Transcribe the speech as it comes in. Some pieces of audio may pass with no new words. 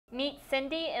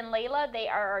Cindy and Layla. They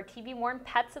are our TV-worn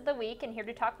pets of the week, and here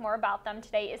to talk more about them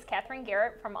today is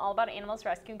Garrett from All About Animals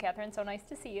Rescue. Catherine, so nice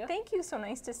to see you. Thank you. So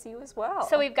nice to see you as well.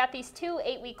 So we've got these two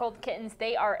 8-week-old kittens.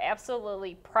 They are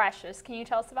absolutely precious. Can you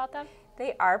tell us about them?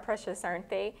 They are precious, aren't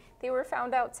they? They were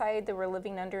found outside. They were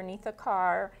living underneath a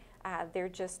car. They're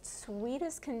just sweet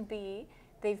as can be.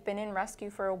 They've been in rescue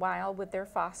for a while with their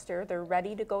foster. They're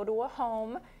ready to go to a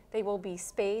home. They will be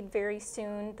spayed very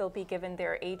soon. They'll be given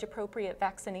their age-appropriate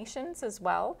vaccinations as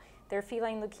well. They're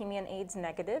feline leukemia and AIDS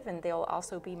negative, and they'll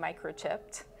also be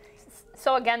microchipped.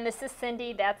 So again, this is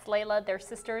Cindy, that's Layla. They're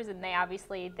sisters, and they have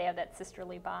that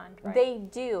sisterly bond, right? They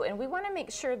do, and we want to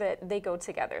make sure that they go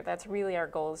together. That's really our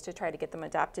goal, is to try to get them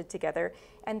adopted together.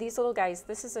 And these little guys,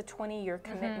 this is a 20-year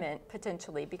commitment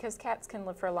potentially, because cats can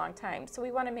live for a long time. So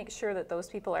we want to make sure that those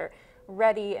people are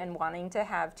ready and wanting to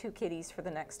have 2 kitties for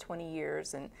the next 20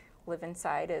 years and live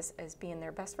inside as being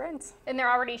their best friends. And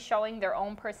they're already showing their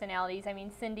own personalities. I mean,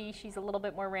 Cindy, she's a little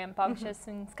bit more rambunctious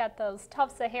and has got those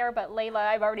tufts of hair, but Layla,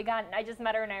 I just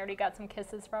met her and I already got some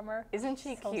kisses from her. Isn't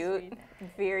she so cute? Sweet.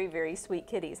 Very, very sweet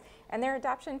kitties. And their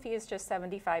adoption fee is just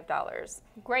 $75.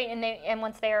 Great, and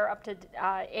once they're up to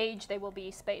age, they will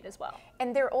be spayed as well.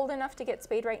 And they're old enough to get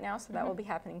spayed right now, so that will be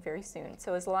happening very soon.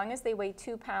 So as long as they weigh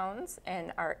 2 pounds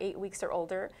and are 8 weeks or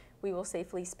older, we will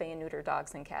safely spay and neuter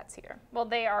dogs and cats here. Well,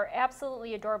 they are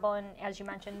absolutely adorable, and as you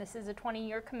mentioned, this is a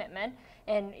 20-year commitment,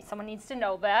 and someone needs to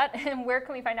know that. And where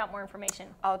can we find out more information?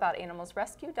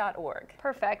 allaboutanimalsrescue.org.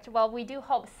 Perfect. Well, we do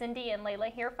hope Cindy and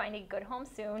Layla here find a good home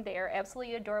soon. They are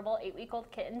absolutely adorable 8-week-old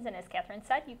kittens, and as Catherine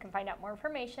said, you can find out more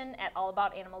information at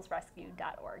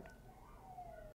allaboutanimalsrescue.org.